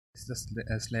This is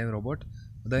a slave robot.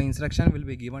 The instruction will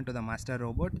be given to the master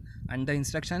robot, and the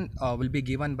instruction will be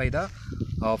given by the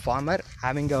farmer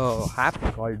having a app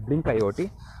called Blink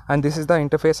IoT. And this is the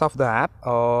interface of the app.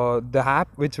 The app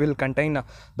which will contain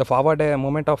the forward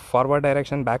movement of forward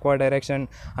direction, backward direction,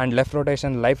 and left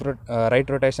rotation, right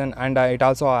rotation, and it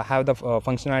also have the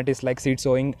functionalities like seed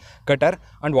sowing, cutter,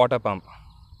 and water pump.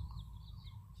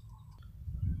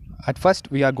 At first,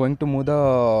 we are going to move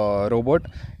the robot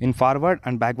in forward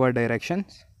and backward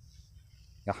directions.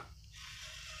 Yeah.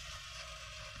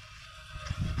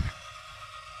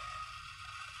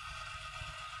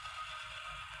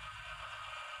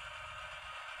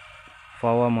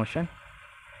 Forward motion.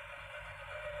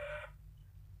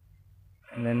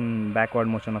 And then backward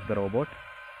motion of the robot.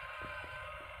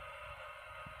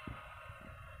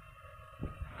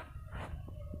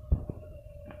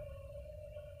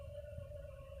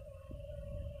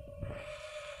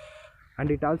 And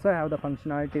it also have the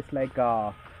functionalities like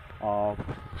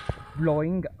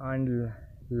ploughing and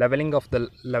leveling of the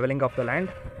land.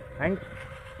 And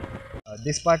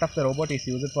this part of the robot is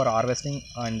used for harvesting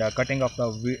and cutting of the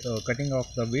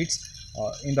weeds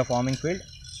in the farming field.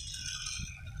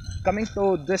 Coming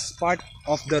to this part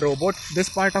of the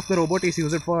robot is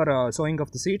used for sowing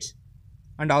of the seeds,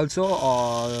 and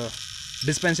also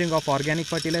dispensing of organic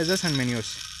fertilizers and manures.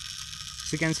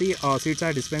 So you can see seeds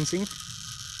are dispensing.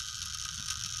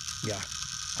 Yeah.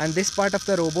 And this part of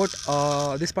the robot,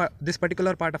 this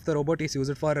particular part of the robot is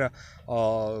used for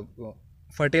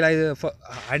fertilizer, for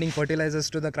adding fertilizers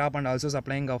to the crop and also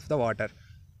supplying of the water.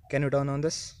 Can you turn on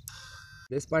this?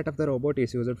 This part of the robot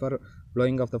is used for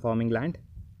plowing of the farming land.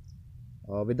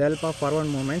 With the help of forward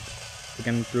movement, you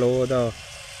can plow the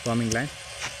farming land.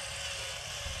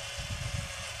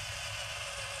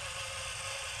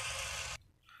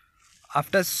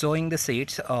 After sowing the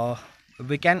seeds,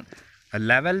 we can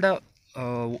level the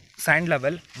sand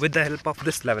level with the help of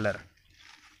this leveler.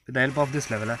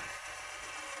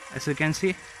 As you can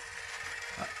see,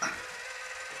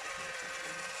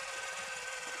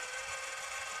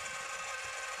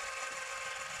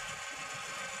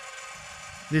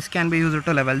 this can be used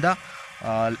to level the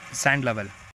sand level.